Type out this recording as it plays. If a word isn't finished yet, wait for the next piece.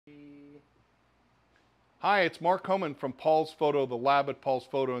Hi, it's Mark Homan from Paul's Photo, the lab at Paul's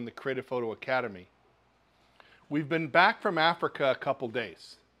Photo and the Creative Photo Academy. We've been back from Africa a couple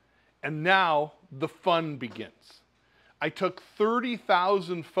days, and now the fun begins. I took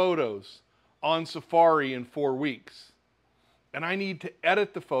 30,000 photos on safari in 4 weeks, and I need to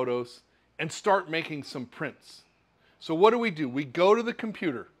edit the photos and start making some prints. So what do? We go to the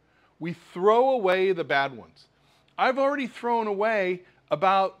computer. We throw away the bad ones. I've already thrown away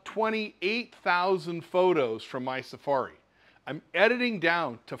about 28,000 photos from my safari. I'm editing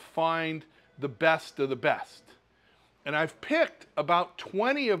down to find the best of the best. And I've picked about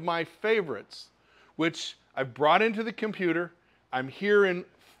 20 of my favorites, which I've brought into the computer. I'm here in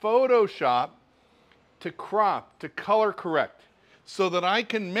Photoshop to crop, to color correct, so that I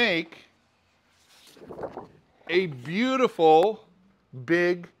can make a beautiful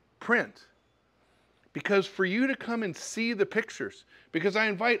big print. Because for you to come and see the pictures, because I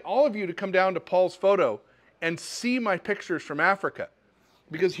invite all of you to come down to Paul's Photo and see my pictures from Africa,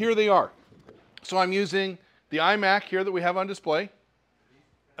 because here they are. So I'm using the iMac here that we have on display,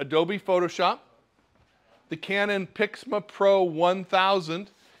 Adobe Photoshop, the Canon Pixma Pro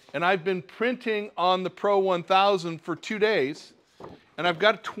 1000, and I've been printing on the Pro 1000 for 2 days, and I've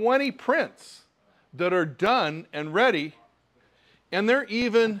got 20 prints that are done and ready, and they're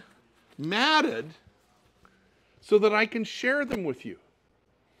even matted so that I can share them with you.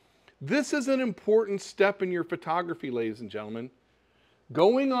 This is an important step in your photography, ladies and gentlemen.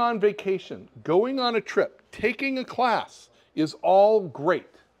 Going on vacation, going on a trip, taking a class is all great.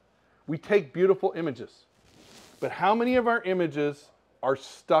 We take beautiful images. But how many of our images are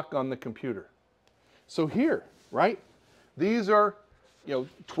stuck on the computer? So here, right? These are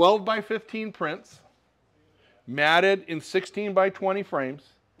 12 by 15 prints, matted in 16 by 20 frames.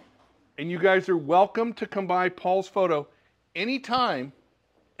 And you guys are welcome to come by Paul's Photo anytime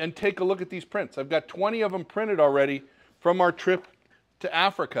and take a look at these prints. I've got 20 of them printed already from our trip to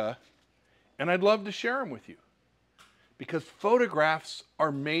Africa, and I'd love to share them with you. Because photographs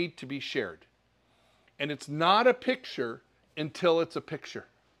are made to be shared. And it's not a picture until it's a picture.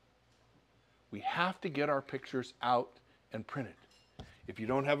 We have to get our pictures out and printed. If you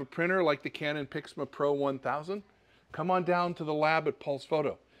don't have a printer like the Canon Pixma Pro 1000, come on down to the lab at Paul's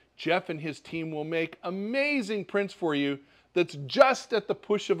Photo. Jeff and his team will make amazing prints for you that's just at the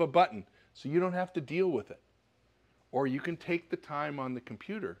push of a button, so you don't have to deal with it. Or you can take the time on the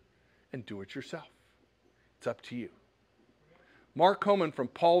computer and do it yourself. It's up to you. Mark Homan from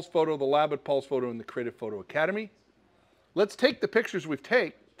Paul's Photo, the lab at Paul's Photo and the Creative Photo Academy. Let's take the pictures we've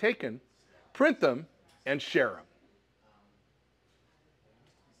taken, print them, and share them.